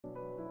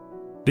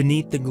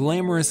Beneath the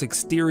glamorous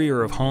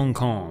exterior of Hong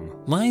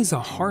Kong lies a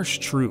harsh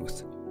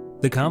truth,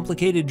 the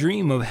complicated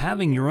dream of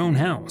having your own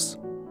house.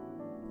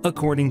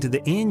 According to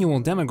the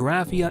annual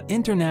Demographia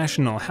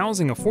International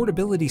Housing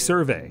Affordability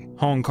Survey,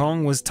 Hong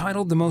Kong was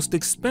titled the most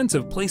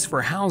expensive place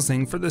for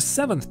housing for the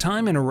 7th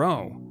time in a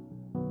row.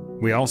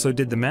 We also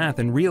did the math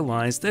and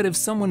realized that if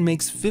someone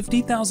makes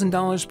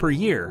 $50,000 per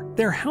year,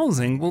 their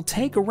housing will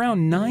take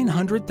around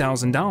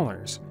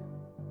 $900,000.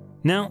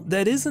 Now,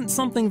 that isn't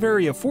something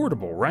very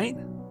affordable, right?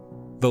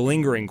 The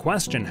lingering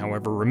question,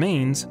 however,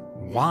 remains,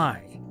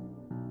 why?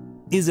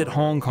 Is it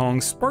Hong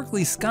Kong's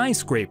sparkly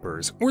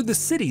skyscrapers or the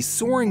city's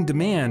soaring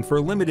demand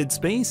for limited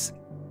space?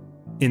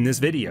 In this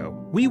video,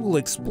 we will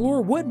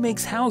explore what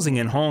makes housing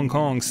in Hong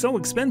Kong so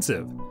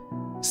expensive.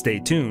 Stay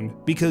tuned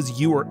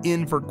because you are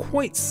in for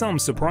quite some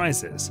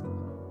surprises.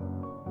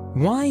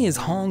 Why is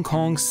Hong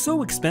Kong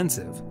so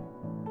expensive?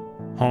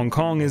 Hong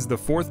Kong is the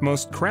 4th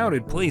most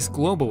crowded place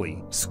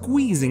globally,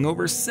 squeezing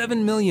over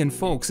 7 million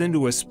folks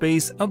into a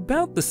space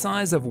about the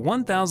size of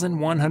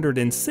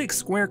 1,106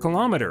 square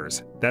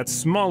kilometers. That's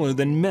smaller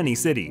than many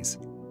cities.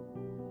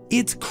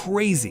 It's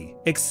crazy.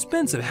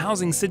 Expensive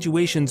housing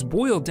situations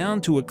boil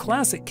down to a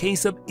classic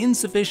case of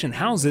insufficient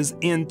houses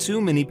and too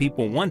many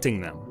people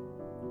wanting them.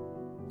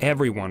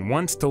 Everyone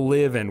wants to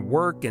live and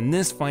work in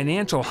this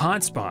financial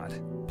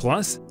hotspot.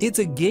 Plus, it's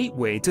a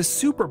gateway to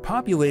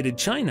superpopulated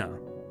China.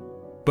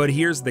 But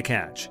here's the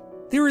catch.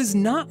 There is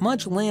not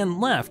much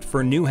land left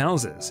for new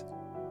houses.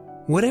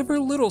 Whatever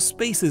little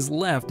space is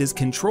left is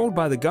controlled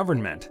by the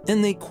government,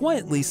 and they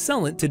quietly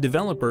sell it to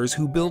developers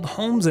who build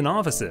homes and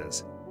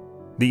offices.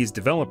 These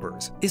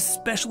developers,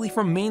 especially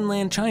from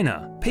mainland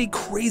China, pay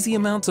crazy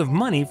amounts of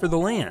money for the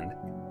land.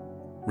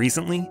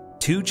 Recently,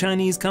 2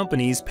 Chinese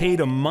companies paid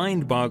a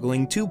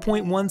mind-boggling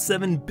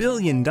 $2.17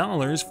 billion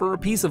for a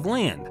piece of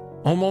land,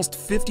 almost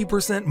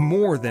 50%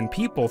 more than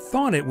people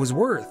thought it was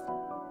worth.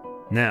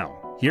 Now,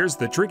 here's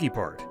the tricky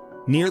part.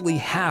 Nearly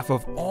half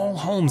of all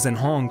homes in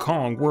Hong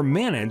Kong were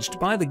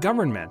managed by the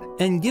government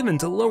and given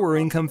to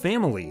lower-income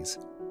families.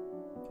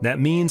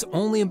 That means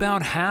only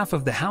about half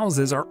of the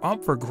houses are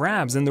up for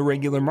grabs in the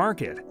regular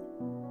market.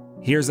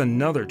 Here's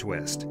another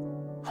twist.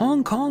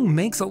 Hong Kong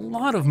makes a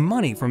lot of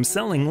money from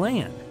selling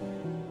land.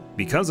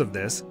 Because of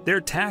this,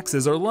 their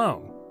taxes are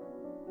low.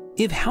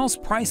 If house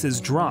prices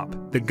drop,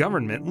 the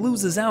government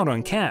loses out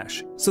on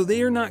cash, so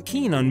they are not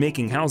keen on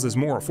making houses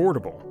more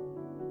affordable.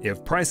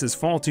 If prices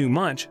fall too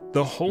much,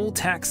 the whole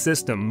tax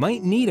system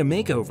might need a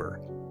makeover.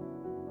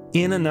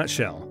 In a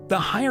nutshell, the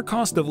higher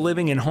cost of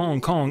living in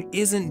Hong Kong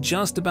isn't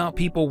just about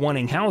people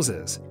wanting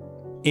houses.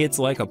 It's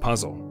like a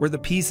puzzle where the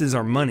pieces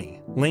are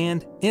money,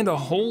 land, and a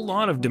whole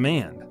lot of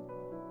demand.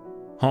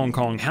 Hong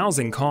Kong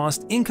housing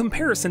cost in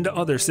comparison to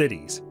other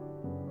cities.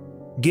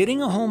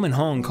 Getting a home in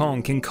Hong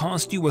Kong can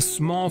cost you a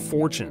small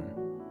fortune.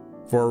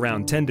 For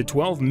around 10 to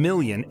 12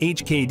 million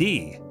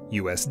HKD,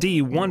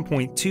 USD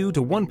 1.2 to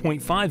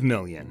 1.5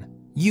 million,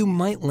 you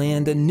might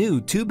land a new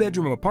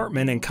 2-bedroom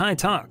apartment in Kai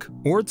Tak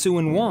or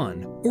Tsuen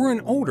Wan, or an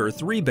older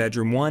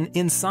 3-bedroom one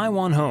in Sai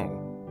Wan Ho.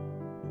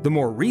 The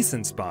more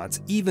recent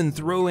spots even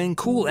throw in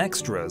cool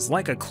extras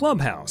like a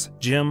clubhouse,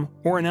 gym,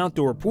 or an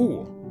outdoor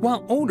pool,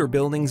 while older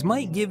buildings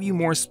might give you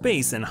more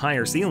space and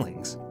higher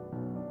ceilings.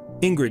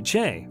 Ingrid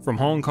Che from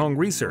Hong Kong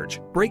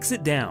Research breaks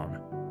it down.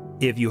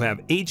 If you have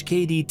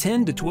HKD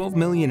 10 to 12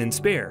 million in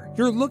spare,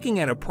 you're looking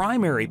at a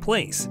primary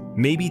place,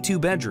 maybe 2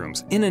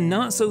 bedrooms, in a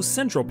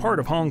not-so-central part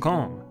of Hong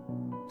Kong.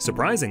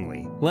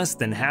 Surprisingly, less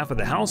than half of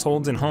the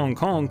households in Hong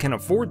Kong can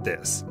afford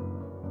this.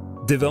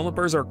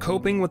 Developers are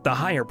coping with the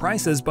higher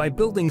prices by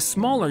building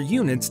smaller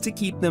units to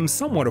keep them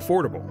somewhat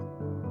affordable.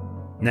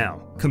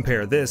 Now,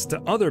 compare this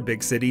to other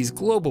big cities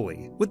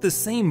globally with the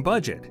same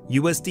budget,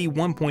 USD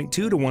 1.2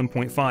 to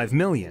 1.5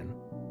 million.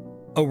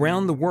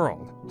 Around the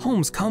world,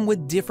 homes come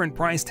with different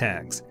price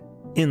tags.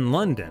 In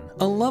London,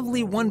 a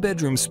lovely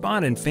 1-bedroom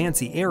spot in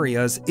fancy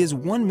areas is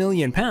 £1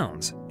 million,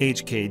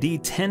 HKD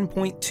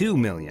 10.2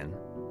 million.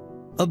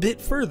 A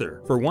bit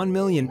further, for £1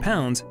 million,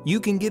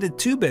 you can get a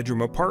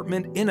 2-bedroom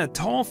apartment in a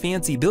tall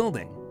fancy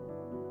building.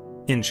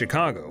 In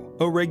Chicago,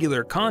 a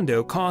regular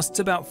condo costs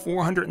about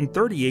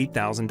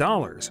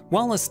 $438,000,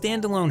 while a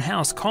standalone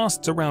house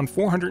costs around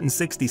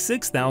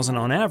 $466,000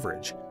 on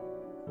average.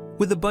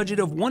 With a budget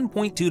of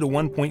 1.2 to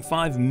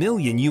 1.5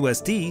 million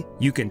USD,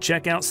 you can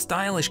check out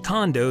stylish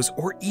condos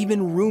or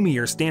even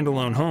roomier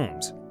standalone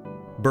homes.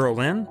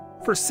 Berlin,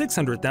 for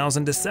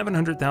 600,000 to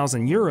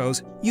 700,000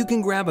 euros, you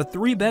can grab a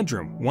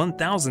 3-bedroom,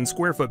 1,000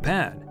 square foot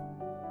pad.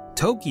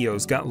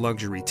 Tokyo's got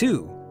luxury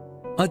too.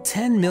 A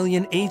 10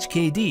 million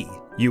HKD,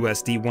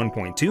 USD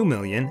 1.2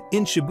 million,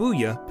 in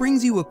Shibuya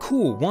brings you a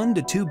cool 1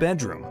 to 2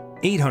 bedroom,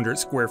 800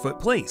 square foot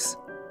place.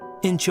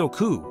 In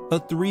Choku, a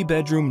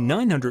 3-bedroom,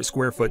 900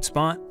 square foot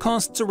spot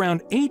costs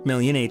around 8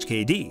 million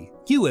HKD,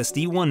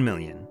 USD 1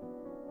 million.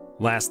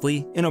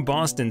 Lastly, in a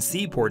Boston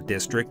Seaport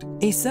district,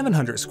 a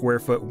 700 square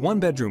foot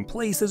 1-bedroom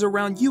place is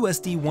around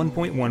USD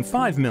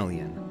 1.15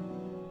 million.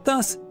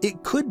 Thus,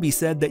 it could be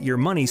said that your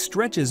money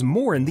stretches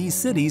more in these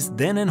cities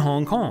than in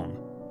Hong Kong.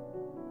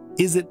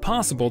 Is it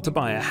possible to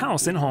buy a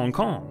house in Hong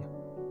Kong?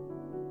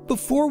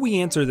 Before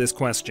we answer this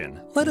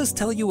question, let us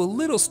tell you a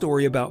little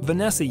story about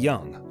Vanessa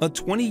Young, a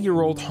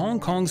 20-year-old Hong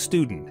Kong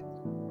student.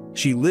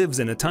 She lives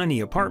in a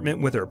tiny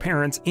apartment with her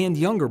parents and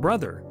younger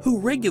brother, who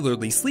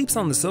regularly sleeps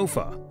on the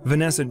sofa.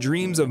 Vanessa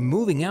dreams of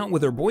moving out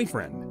with her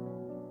boyfriend.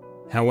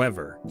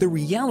 However, the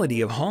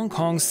reality of Hong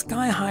Kong's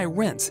sky-high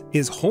rents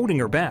is holding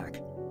her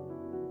back.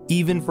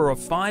 Even for a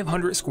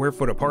 500 square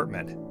foot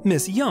apartment,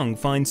 Miss Young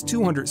finds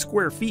 200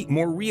 square feet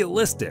more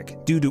realistic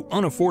due to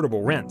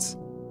unaffordable rents.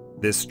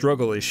 This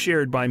struggle is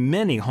shared by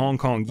many Hong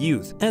Kong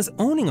youth, as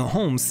owning a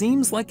home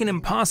seems like an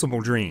impossible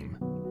dream.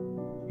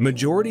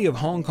 Majority of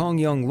Hong Kong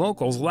young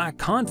locals lack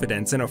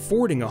confidence in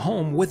affording a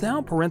home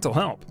without parental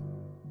help.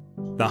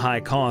 The high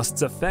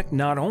costs affect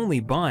not only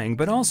buying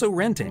but also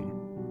renting.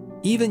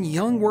 Even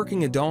young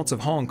working adults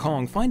of Hong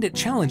Kong find it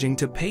challenging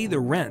to pay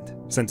the rent,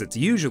 since it's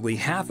usually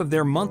half of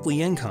their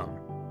monthly income.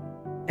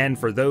 And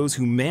for those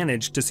who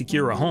manage to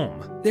secure a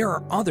home, there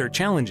are other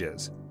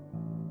challenges.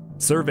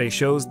 Survey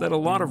shows that a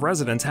lot of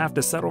residents have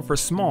to settle for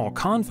small,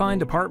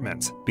 confined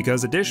apartments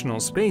because additional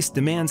space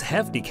demands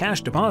hefty cash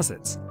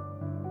deposits.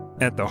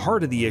 At the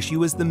heart of the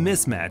issue is the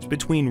mismatch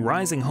between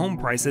rising home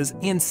prices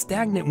and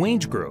stagnant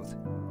wage growth.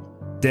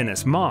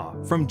 Dennis Ma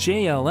from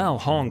JLL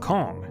Hong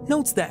Kong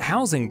notes that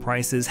housing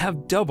prices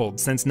have doubled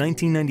since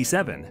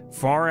 1997,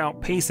 far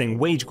outpacing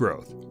wage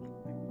growth.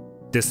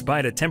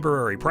 Despite a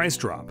temporary price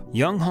drop,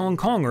 young Hong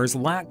Kongers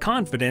lack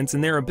confidence in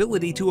their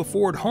ability to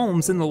afford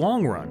homes in the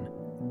long run.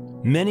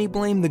 Many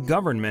blame the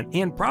government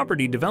and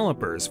property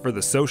developers for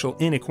the social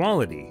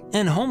inequality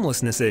and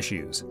homelessness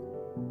issues.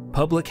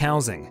 Public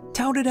housing,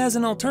 touted as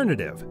an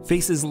alternative,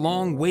 faces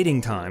long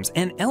waiting times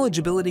and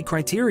eligibility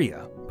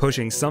criteria,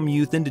 pushing some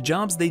youth into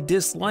jobs they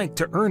dislike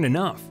to earn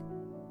enough.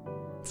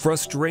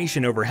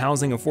 Frustration over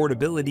housing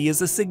affordability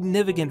is a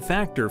significant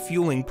factor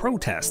fueling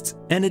protests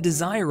and a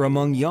desire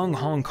among young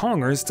Hong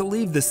Kongers to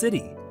leave the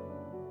city.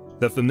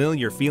 The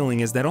familiar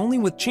feeling is that only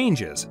with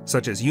changes,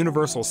 such as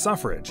universal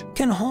suffrage,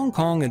 can Hong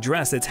Kong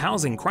address its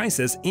housing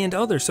crisis and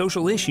other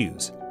social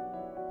issues.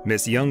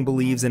 Ms. Young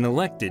believes an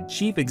elected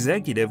chief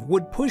executive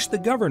would push the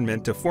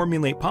government to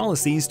formulate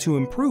policies to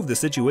improve the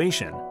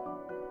situation.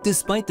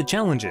 Despite the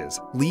challenges,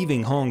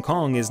 leaving Hong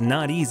Kong is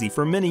not easy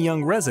for many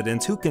young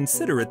residents who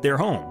consider it their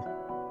home.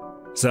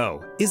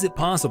 So, is it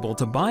possible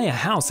to buy a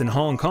house in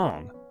Hong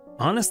Kong?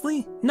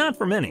 Honestly, not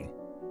for many.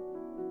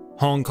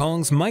 Hong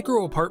Kong's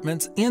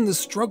micro-apartments and the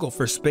struggle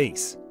for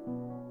space.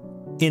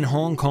 In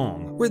Hong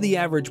Kong, where the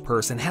average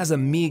person has a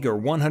meager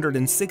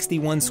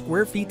 161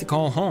 square feet to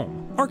call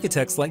home,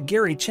 architects like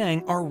Gary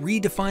Chang are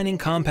redefining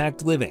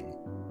compact living.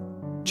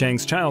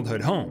 Chang's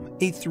childhood home,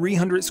 a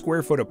 300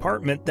 square foot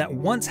apartment that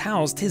once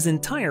housed his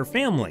entire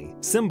family,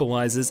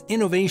 symbolizes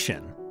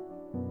innovation.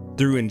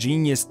 Through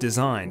ingenious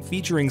design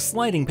featuring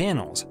sliding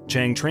panels,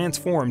 Chang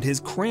transformed his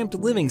cramped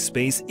living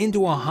space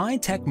into a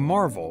high-tech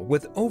marvel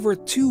with over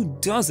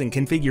 24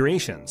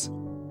 configurations.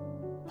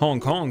 Hong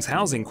Kong's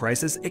housing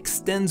crisis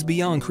extends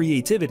beyond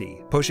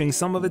creativity, pushing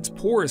some of its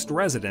poorest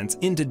residents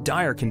into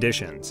dire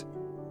conditions.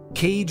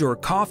 Cage or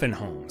coffin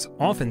homes,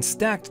 often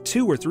stacked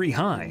 2 or 3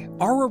 high,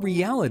 are a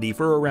reality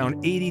for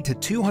around 80 to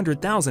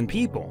 200,000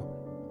 people.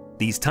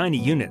 These tiny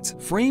units,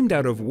 framed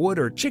out of wood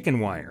or chicken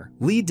wire,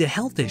 lead to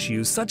health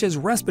issues such as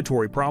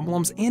respiratory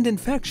problems and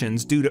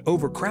infections due to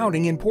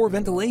overcrowding and poor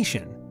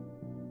ventilation.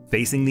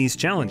 Facing these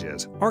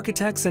challenges,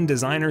 architects and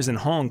designers in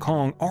Hong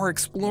Kong are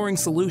exploring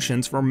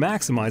solutions for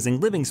maximizing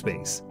living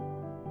space.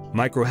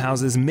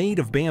 Microhouses made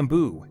of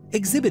bamboo,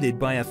 exhibited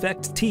by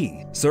Effect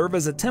T, serve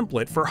as a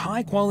template for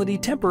high-quality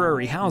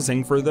temporary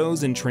housing for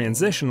those in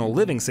transitional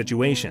living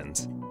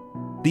situations.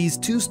 These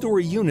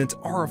 2-story units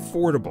are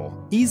affordable,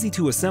 easy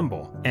to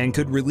assemble, and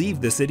could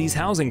relieve the city's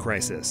housing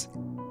crisis.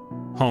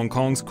 Hong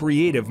Kong's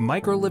creative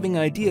micro-living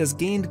ideas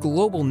gained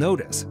global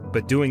notice,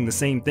 but doing the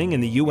same thing in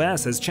the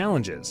US has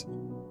challenges.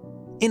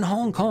 In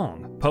Hong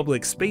Kong,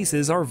 public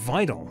spaces are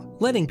vital,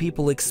 letting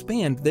people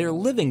expand their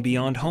living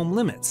beyond home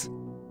limits.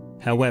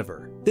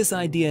 However, this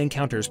idea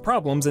encounters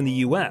problems in the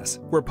US,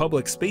 where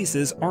public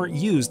spaces aren't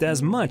used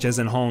as much as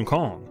in Hong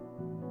Kong.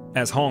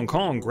 As Hong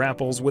Kong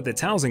grapples with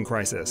its housing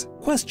crisis,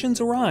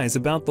 questions arise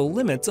about the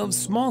limits of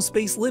small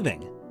space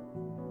living.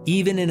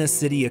 Even in a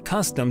city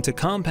accustomed to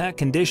compact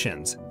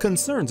conditions,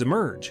 concerns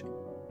emerge.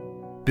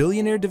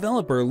 Billionaire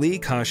developer Li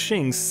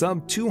Ka-shing's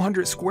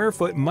sub-200 square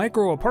foot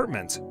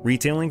micro-apartments,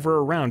 retailing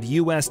for around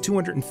US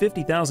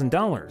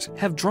 $250,000,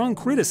 have drawn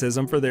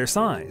criticism for their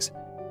size.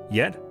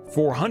 Yet,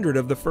 400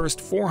 of the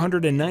first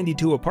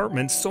 492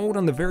 apartments sold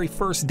on the very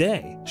first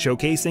day,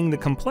 showcasing the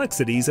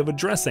complexities of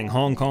addressing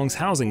Hong Kong's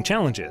housing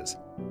challenges.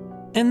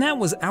 And that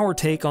was our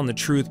take on the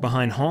truth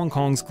behind Hong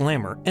Kong's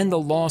glamour and the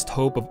lost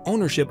hope of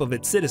ownership of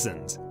its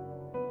citizens.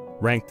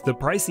 Ranked the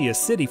priciest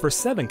city for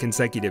 7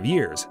 consecutive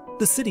years,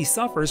 the city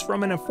suffers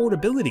from an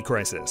affordability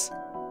crisis.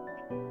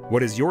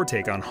 What is your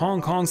take on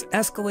Hong Kong's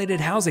escalated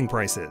housing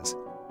prices?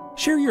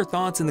 Share your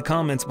thoughts in the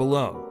comments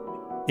below.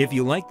 If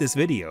you like this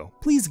video,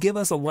 please give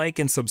us a like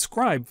and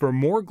subscribe for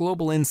more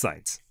global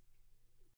insights.